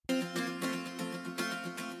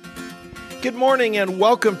Good morning and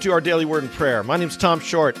welcome to our Daily Word and Prayer. My name's Tom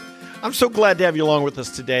Short. I'm so glad to have you along with us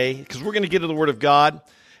today because we're going to get to the Word of God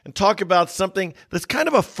and talk about something that's kind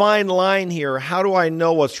of a fine line here. How do I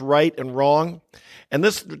know what's right and wrong? And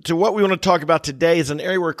what we want to talk about today is an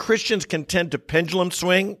area where Christians can tend to pendulum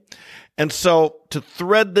swing. And so to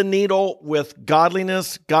thread the needle with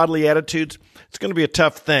godliness, godly attitudes, it's going to be a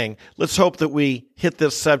tough thing. Let's hope that we hit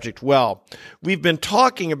this subject well. We've been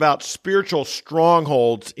talking about spiritual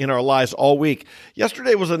strongholds in our lives all week.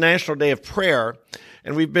 Yesterday was a National Day of Prayer,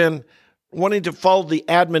 and we've been wanting to follow the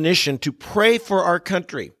admonition to pray for our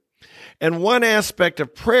country. And one aspect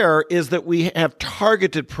of prayer is that we have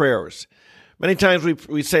targeted prayers. Many times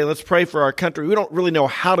we say, let's pray for our country. We don't really know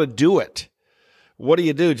how to do it. What do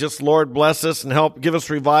you do? Just, Lord, bless us and help, give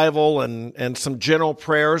us revival and some general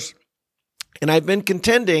prayers. And I've been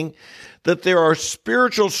contending that there are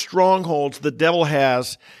spiritual strongholds the devil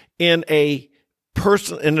has in a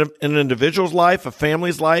person, in an individual's life, a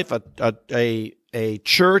family's life, a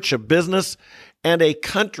church, a business, and a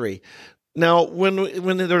country. Now,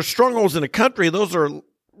 when there's strongholds in a country, those are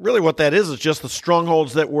really what that is just the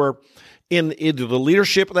strongholds that were in either the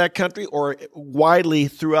leadership of that country or widely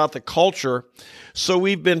throughout the culture. So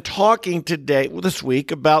we've been talking this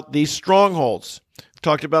week about these strongholds. We've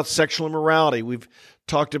talked about sexual immorality. We've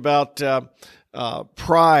talked about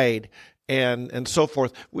pride and so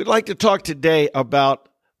forth. We'd like to talk today about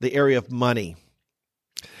the area of money.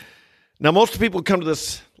 Now, most people who come to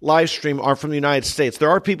this live stream are from the United States. There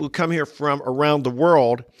are people who come here from around the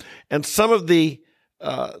world, and some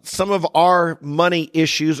of our money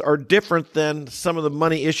issues are different than some of the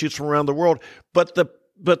money issues from around the world. But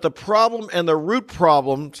the problem and the root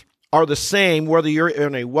problems are the same, whether you're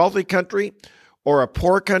in a wealthy country or a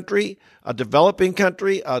poor country, a developing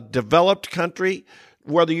country, a developed country,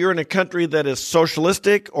 whether you're in a country that is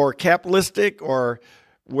socialistic or capitalistic, or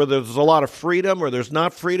where there's a lot of freedom or there's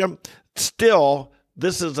not freedom. Still,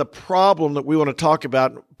 this is a problem that we want to talk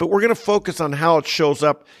about, but we're going to focus on how it shows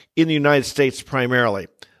up in the United States primarily,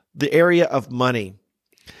 the area of money.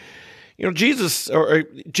 You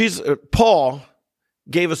know, Paul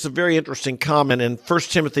gave us a very interesting comment in 1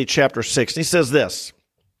 Timothy chapter 6. And he says this,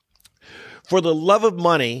 "For the love of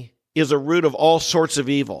money is a root of all sorts of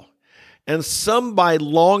evil, and some by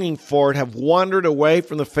longing for it have wandered away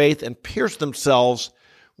from the faith and pierced themselves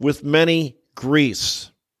with many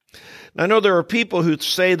griefs." Now, I know there are people who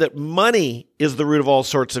say that money is the root of all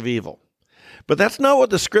sorts of evil, but that's not what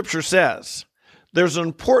the Scripture says. There's an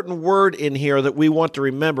important word in here that we want to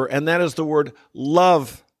remember, and that is the word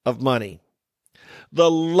love of money.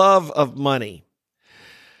 The love of money.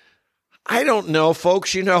 I don't know,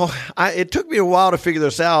 folks. It took me a while to figure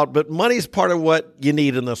this out, but money's part of what you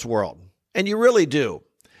need in this world, and you really do.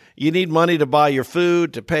 You need money to buy your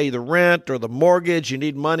food, to pay the rent or the mortgage. You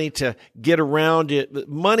need money to get around.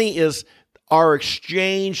 Money is our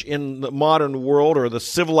exchange in the modern world or the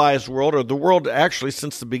civilized world or the world actually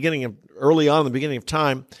since early on in the beginning of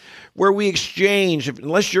time, where we exchange,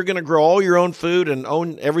 unless you're going to grow all your own food and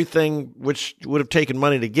own everything which would have taken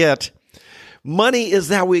money to get. Money is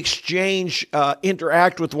how we exchange,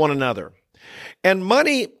 interact with one another. And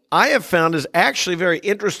money, I have found, is actually a very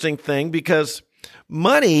interesting thing because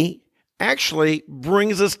money actually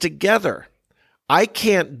brings us together. I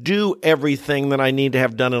can't do everything that I need to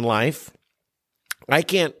have done in life. I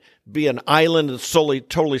can't be an island that's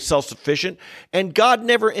totally self-sufficient. And God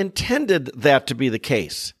never intended that to be the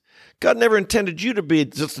case. God never intended you to be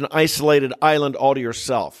just an isolated island all to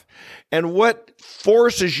yourself. And what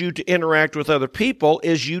forces you to interact with other people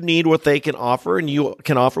is you need what they can offer, and you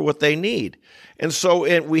can offer what they need. And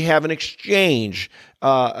so we have an exchange.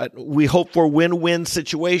 We hope for win-win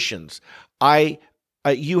situations.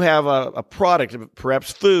 You have a product,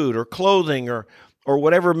 perhaps food or clothing or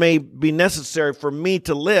whatever may be necessary for me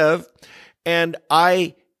to live, and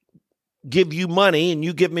I give you money and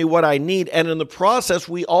you give me what I need. And in the process,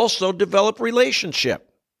 we also develop relationship.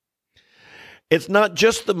 It's not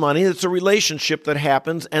just the money, it's a relationship that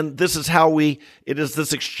happens. And this is it is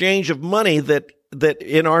this exchange of money that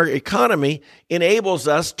in our economy enables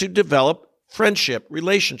us to develop friendship,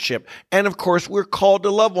 relationship. And of course, we're called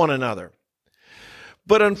to love one another.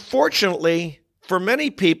 But unfortunately, for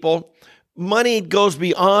many people, money goes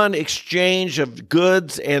beyond exchange of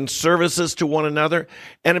goods and services to one another,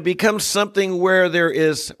 and it becomes something where there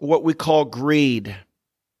is what we call greed.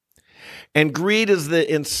 And greed is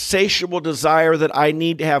the insatiable desire that I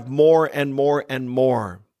need to have more and more and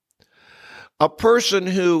more. A person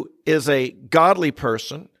who is a godly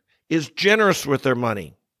person is generous with their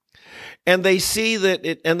money. And they see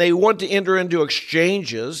that and they want to enter into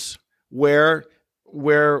exchanges where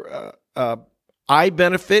I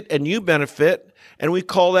benefit and you benefit, and we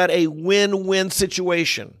call that a win-win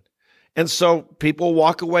situation. And so people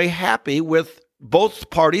walk away happy with, both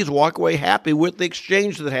parties walk away happy with the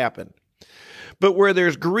exchange that happened. But where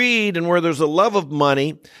there's greed and where there's a love of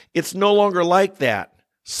money, it's no longer like that.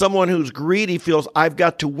 Someone who's greedy feels, I've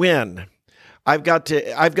got to win. I've got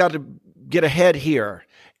to get ahead here.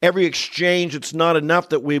 Every exchange, it's not enough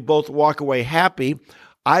that we both walk away happy.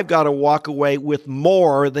 I've got to walk away with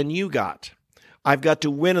more than you got. I've got to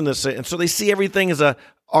win in this. And so they see everything as an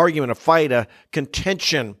argument, a fight, a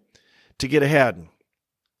contention to get ahead.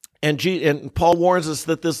 And Paul warns us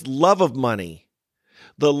that this love of money,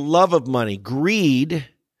 the love of money, greed,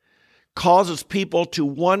 causes people to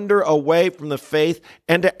wander away from the faith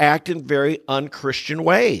and to act in very unchristian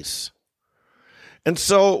ways. And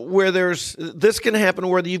so this can happen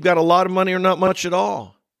whether you've got a lot of money or not much at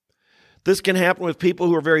all. This can happen with people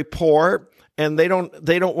who are very poor and they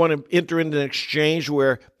don't want to enter into an exchange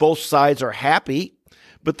where both sides are happy,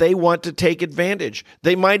 but they want to take advantage.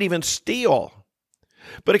 They might even steal.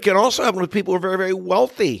 But it can also happen with people who are very, very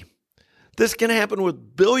wealthy. This can happen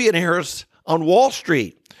with billionaires on Wall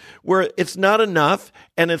Street, where it's not enough,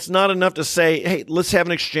 and it's not enough to say, hey, let's have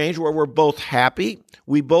an exchange where we're both happy,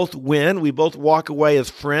 we both win, we both walk away as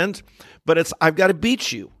friends, but it's, I've got to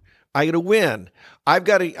beat you. I got to win.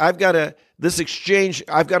 This exchange,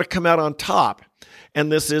 I've got to come out on top.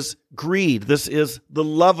 And this is greed. This is the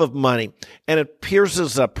love of money. And it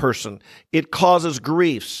pierces a person. It causes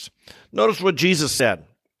griefs. Notice what Jesus said.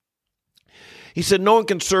 He said, no one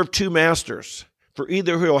can serve two masters, for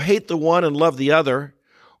either he'll hate the one and love the other,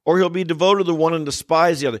 or he'll be devoted to the one and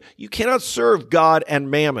despise the other. You cannot serve God and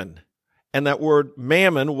mammon. And that word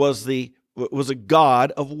mammon was a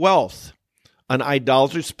god of wealth, an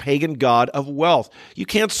idolatrous pagan god of wealth. You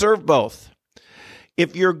can't serve both.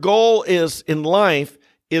 If your goal is in life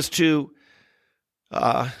is to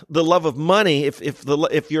the love of money,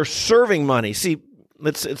 if you're serving money, see,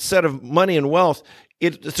 it's said of money and wealth,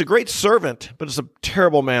 it's a great servant, but it's a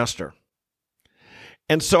terrible master.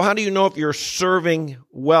 And so how do you know if you're serving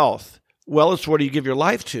wealth? Well, it's what do you give your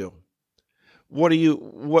life to? Are you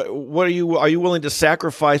willing to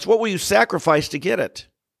sacrifice? What will you sacrifice to get it?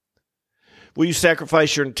 Will you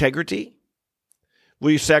sacrifice your integrity?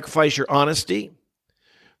 Will you sacrifice your honesty?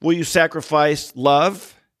 Will you sacrifice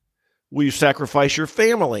love? Will you sacrifice your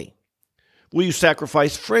family? Will you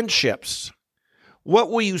sacrifice friendships? What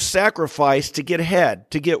will you sacrifice to get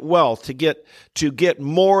ahead, to get wealth, to get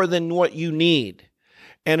more than what you need?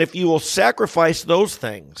 And if you will sacrifice those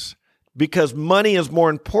things, because money is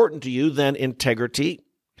more important to you than integrity,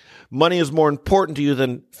 money is more important to you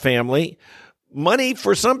than family, money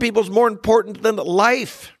for some people is more important than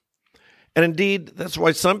life. And indeed, that's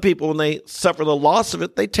why some people, when they suffer the loss of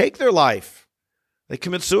it, they take their life. They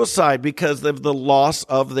commit suicide because of the loss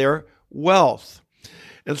of their wealth.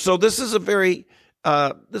 And so this is a very,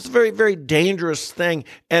 very dangerous thing.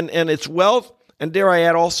 And it's wealth, and dare I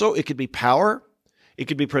add also, it could be power, it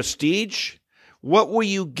could be prestige. What will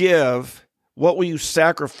you give? What will you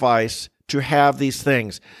sacrifice to have these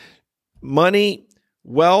things? Money,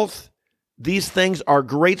 wealth, these things are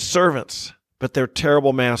great servants, but they're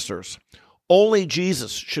terrible masters. Only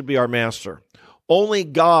Jesus should be our master. Only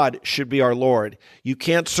God should be our Lord. You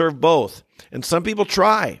can't serve both. And some people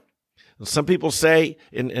try. And some people say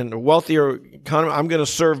in a wealthier economy, I'm going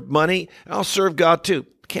to serve money. I'll serve God too.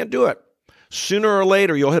 Can't do it. Sooner or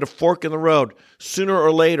later, you'll hit a fork in the road. Sooner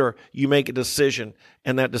or later, you make a decision.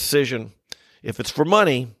 And that decision, if it's for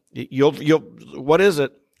money, what is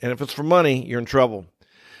it? And if it's for money, you're in trouble.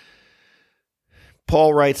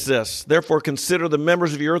 Paul writes this, therefore consider the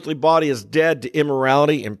members of your earthly body as dead to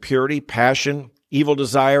immorality, impurity, passion, evil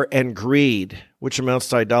desire, and greed, which amounts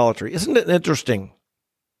to idolatry. Isn't it interesting?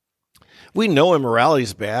 We know immorality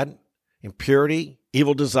is bad, impurity,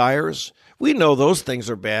 evil desires. We know those things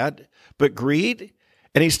are bad, but greed,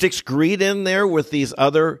 and he sticks greed in there with these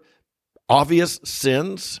other obvious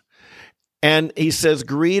sins, and he says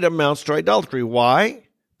greed amounts to idolatry. Why?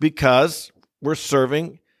 Because we're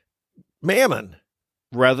serving mammon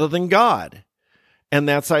rather than God. And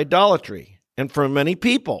that's idolatry. And for many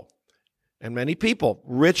people,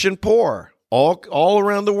 rich and poor, all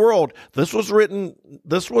around the world, this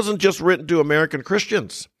wasn't just written to American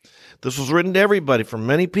Christians. This was written to everybody. For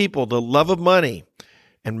many people, the love of money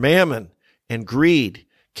and mammon and greed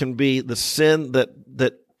can be the sin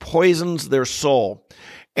that poisons their soul.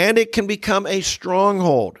 And it can become a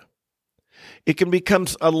stronghold. It can become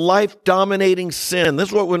a life-dominating sin. This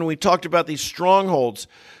is what, when we talked about these strongholds,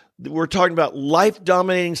 we're talking about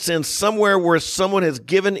life-dominating sin, somewhere where someone has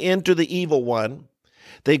given into the evil one.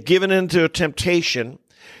 They've given into a temptation.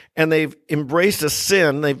 and they've embraced a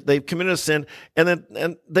sin, they've committed a sin,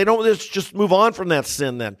 and they don't just move on from that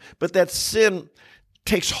sin then, but that sin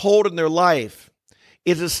takes hold in their life.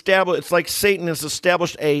 It's like Satan has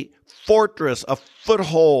established a fortress, a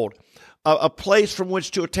foothold, a place from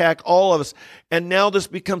which to attack all of us, and now this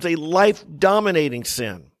becomes a life-dominating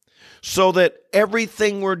sin, so that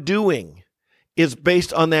everything we're doing is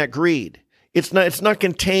based on that greed. It's not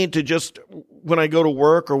contained to just when I go to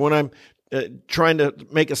work or when I'm trying to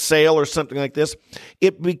make a sale or something like this.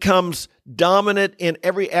 It becomes dominant in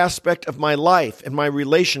every aspect of my life and my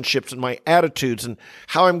relationships and my attitudes and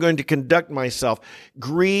how I'm going to conduct myself.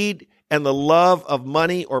 Greed and the love of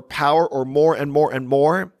money or power or more and more and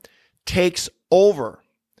more takes over,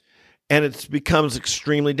 and it becomes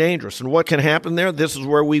extremely dangerous. And what can happen there? This is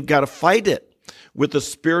where we've got to fight it with the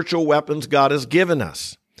spiritual weapons God has given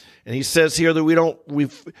us. And he says here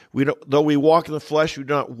that though we walk in the flesh, we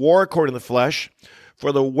do not war according to the flesh.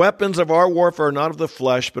 For the weapons of our warfare are not of the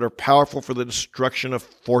flesh, but are powerful for the destruction of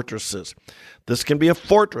fortresses. This can be a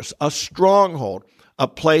fortress, a stronghold, a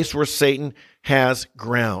place where Satan has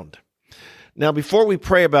ground. Now, before we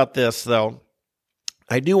pray about this, though,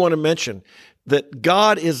 I do want to mention that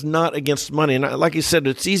God is not against money. And like he said,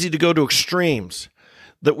 it's easy to go to extremes.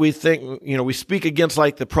 That we think, we speak against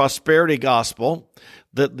like the prosperity gospel,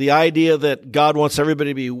 that the idea that God wants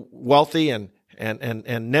everybody to be wealthy and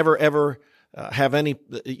never ever have any,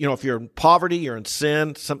 if you're in poverty, you're in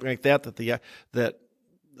sin, something like that the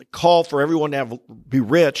call for everyone to be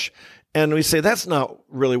rich. And we say that's not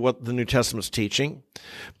really what the New Testament's teaching.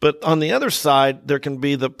 But on the other side, there can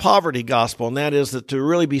be the poverty gospel, and that is that to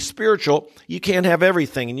really be spiritual, you can't have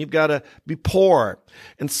everything, and you've got to be poor.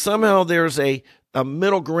 And somehow there's a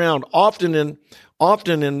middle ground, often in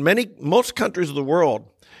most countries of the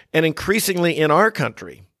world, and increasingly in our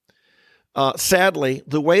country. Sadly,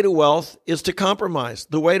 the way to wealth is to compromise.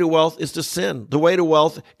 The way to wealth is to sin. The way to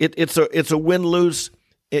wealth, it's a win-lose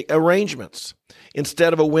arrangements.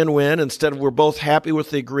 Instead of a win-win, instead of we're both happy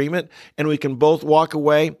with the agreement and we can both walk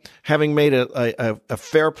away having made a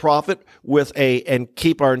fair profit and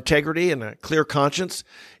keep our integrity and a clear conscience,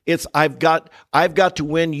 it's I've got to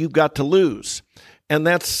win, you've got to lose. And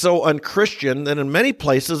that's so unchristian that in many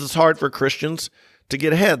places it's hard for Christians to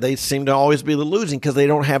get ahead. They seem to always be the losing because they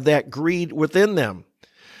don't have that greed within them.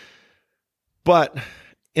 But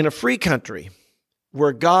in a free country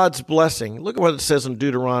where God's blessing, look at what it says in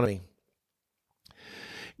Deuteronomy.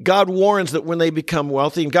 God warns that when they become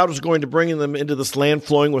wealthy, and God was going to bring them into this land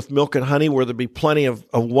flowing with milk and honey, where there'd be plenty of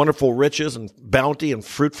wonderful riches and bounty and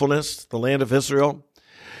fruitfulness, the land of Israel.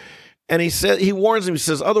 And he warns them, he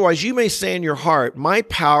says, otherwise you may say in your heart, my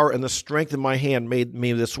power and the strength of my hand made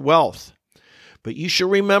me this wealth. But you shall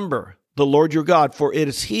remember the Lord your God, for it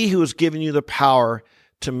is he who has given you the power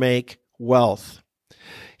to make wealth.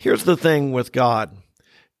 Here's the thing with God.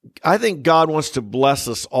 I think God wants to bless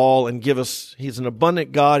us all and give us, he's an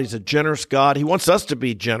abundant God, he's a generous God. He wants us to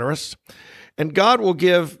be generous. And God will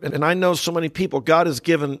give, and I know so many people, God has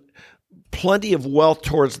given plenty of wealth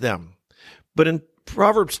towards them. But in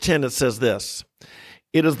Proverbs 10, it says this,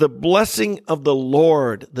 it is the blessing of the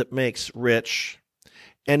Lord that makes rich,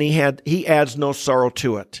 and he adds no sorrow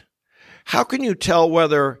to it. How can you tell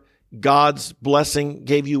whether God's blessing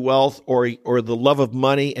gave you wealth or the love of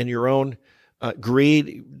money and your own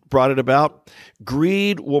greed brought it about?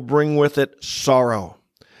 Greed will bring with it sorrow.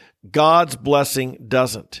 God's blessing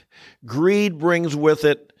doesn't. Greed brings with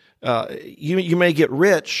it, you may get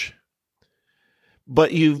rich,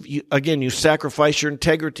 but you sacrifice your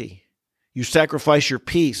integrity. You sacrifice your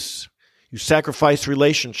peace. You sacrifice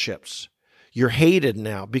relationships. You're hated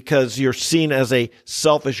now because you're seen as a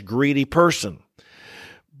selfish, greedy person.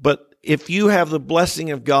 But if you have the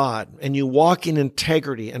blessing of God and you walk in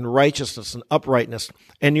integrity and righteousness and uprightness,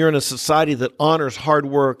 and you're in a society that honors hard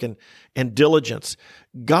work and diligence,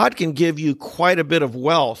 God can give you quite a bit of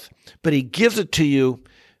wealth, but he gives it to you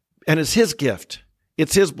and it's his gift.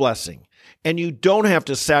 It's his blessing. And you don't have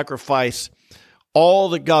to sacrifice all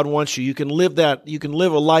that God wants you. You can live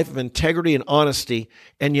a life of integrity and honesty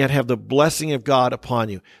and yet have the blessing of God upon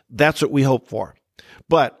you. That's what we hope for.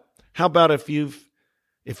 But how about if you,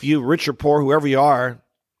 rich or poor, whoever you are,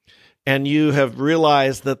 and you have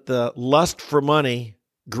realized that the lust for money,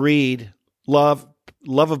 greed, love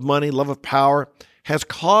of money, love of power has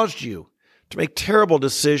caused you to make terrible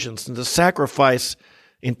decisions and to sacrifice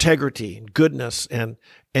integrity and goodness, and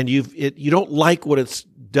you don't like what it's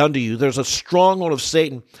done to you. There's a stronghold of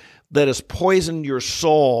Satan that has poisoned your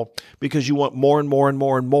soul because you want more and more and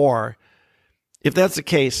more and more. If that's the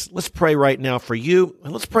case, let's pray right now for you,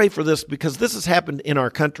 and let's pray for this because this has happened in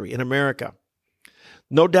our country, in America.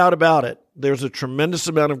 No doubt about it. there's a tremendous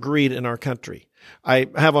amount of greed in our country. I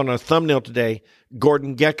have on a thumbnail today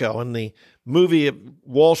Gordon Gekko in the movie of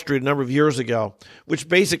Wall Street a number of years ago, which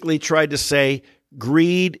basically tried to say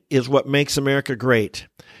greed is what makes America great.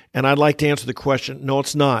 And I'd like to answer the question, no,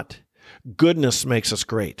 it's not. Goodness makes us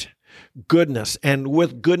great. Goodness. And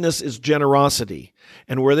with goodness is generosity.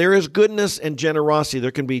 And where there is goodness and generosity,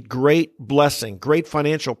 there can be great blessing, great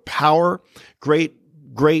financial power, great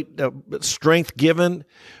strength given.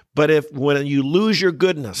 But when you lose your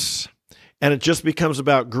goodness and it just becomes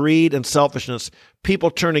about greed and selfishness,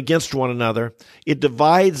 people turn against one another. It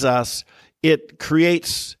divides us. It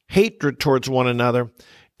creates hatred towards one another,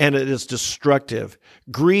 and it is destructive.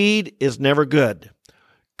 Greed is never good.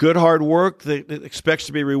 Good hard work that expects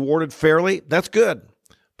to be rewarded fairly, that's good,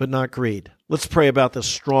 but not greed. Let's pray about this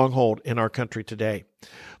stronghold in our country today.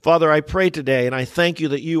 Father, I pray today, and I thank you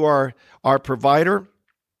that you are our provider.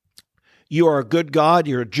 You are a good God.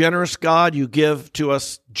 You're a generous God. You give to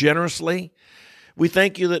us generously. We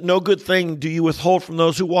thank you that no good thing do you withhold from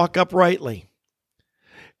those who walk uprightly.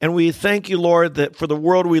 And we thank you, Lord, that for the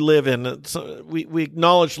world we live in, we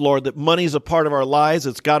acknowledge, Lord, that money is a part of our lives.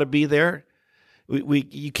 It's got to be there.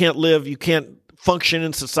 You can't function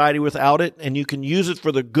in society without it, and you can use it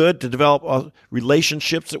for the good to develop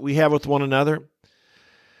relationships that we have with one another.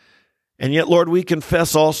 And yet, Lord, we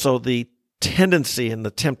confess also the tendency and the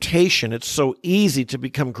temptation. It's so easy to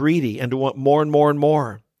become greedy and to want more and more and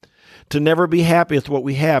more, to never be happy with what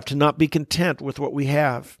we have, to not be content with what we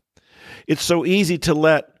have. It's so easy to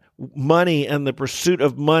let money and the pursuit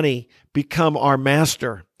of money become our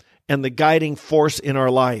master and the guiding force in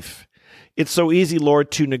our life. It's so easy,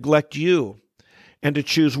 Lord, to neglect you and to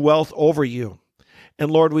choose wealth over you. And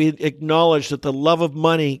Lord, we acknowledge that the love of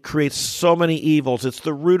money creates so many evils. It's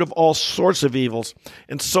the root of all sorts of evils.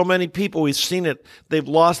 And so many people, we've seen it, they've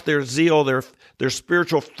lost their zeal, their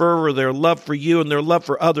spiritual fervor, their love for you and their love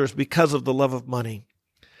for others because of the love of money.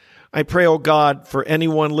 I pray, oh God, for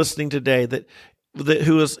anyone listening today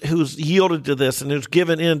who's yielded to this and who's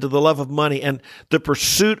given in to the love of money, and the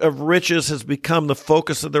pursuit of riches has become the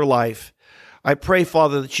focus of their life. I pray,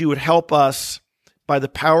 Father, that you would help us by the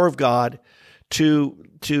power of God to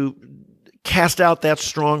cast out that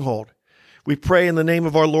stronghold. We pray in the name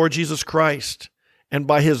of our Lord Jesus Christ, and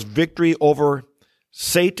by his victory over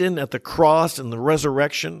Satan at the cross and the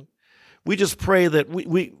resurrection, we just pray that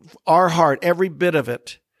our heart, every bit of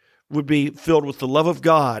it, would be filled with the love of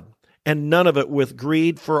God, and none of it with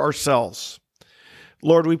greed for ourselves.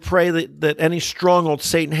 Lord, we pray that any stronghold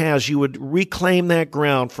Satan has, you would reclaim that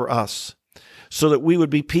ground for us, so that we would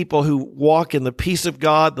be people who walk in the peace of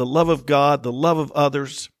God, the love of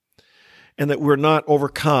others, and that we're not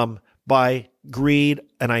overcome by greed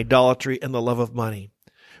and idolatry and the love of money.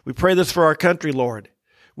 We pray this for our country, Lord.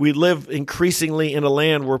 We live increasingly in a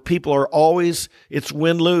land where people are always, it's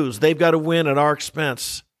win-lose. They've got to win at our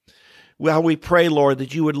expense. Well, we pray, Lord,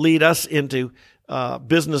 that you would lead us into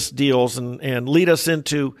business deals and lead us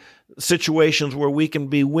into situations where we can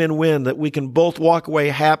be win-win, that we can both walk away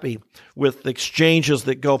happy with the exchanges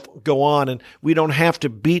that go on, and we don't have to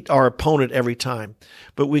beat our opponent every time,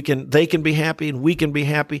 but they can be happy and we can be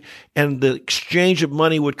happy, and the exchange of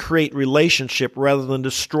money would create relationship rather than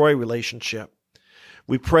destroy relationship.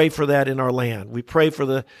 We pray for that in our land. We pray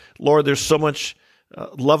for Lord, there's so much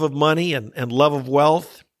love of money and love of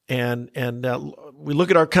wealth, and we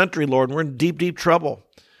look at our country, Lord, and we're in deep, deep trouble,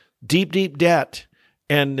 deep, deep debt.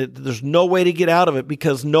 And there's no way to get out of it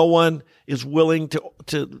because no one is willing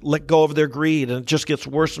to let go of their greed, and it just gets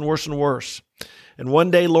worse and worse and worse. And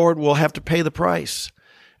one day, Lord, we'll have to pay the price.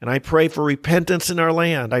 And I pray for repentance in our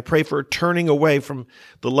land. I pray for turning away from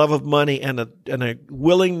the love of money and a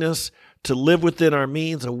willingness to live within our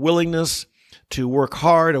means, a willingness to work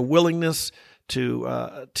hard, a willingness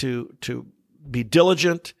to be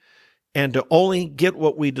diligent, and to only get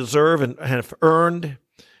what we deserve and have earned,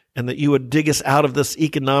 and that you would dig us out of this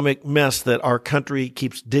economic mess that our country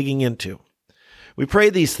keeps digging into. We pray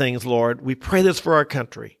these things, Lord. We pray this for our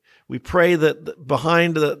country. We pray that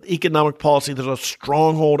behind the economic policy, there's a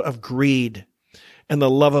stronghold of greed and the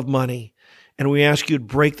love of money. And we ask you to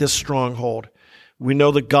break this stronghold. We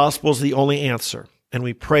know the gospel is the only answer, and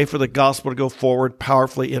we pray for the gospel to go forward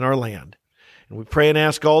powerfully in our land. And we pray and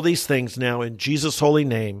ask all these things now in Jesus' holy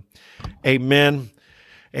name. Amen.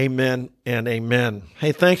 Amen and amen.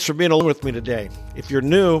 Hey, thanks for being along with me today. If you're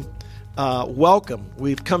new, welcome.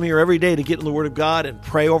 We've come here every day to get in the Word of God and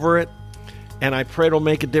pray over it, and I pray it'll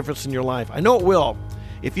make a difference in your life. I know it will.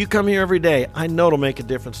 If you come here every day, I know it'll make a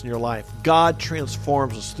difference in your life. God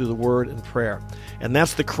transforms us through the Word and prayer, and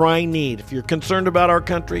that's the crying need. If you're concerned about our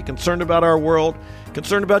country, concerned about our world,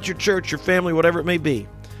 concerned about your church, your family, whatever it may be,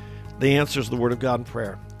 The answer is the Word of God in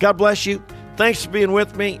prayer. God bless you. Thanks for being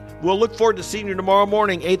with me. We'll look forward to seeing you tomorrow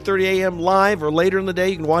morning, 8:30 a.m. live, or later in the day.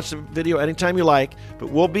 You can watch the video anytime you like, but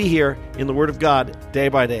we'll be here in the Word of God day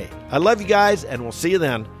by day. I love you guys, and we'll see you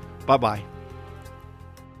then. Bye-bye.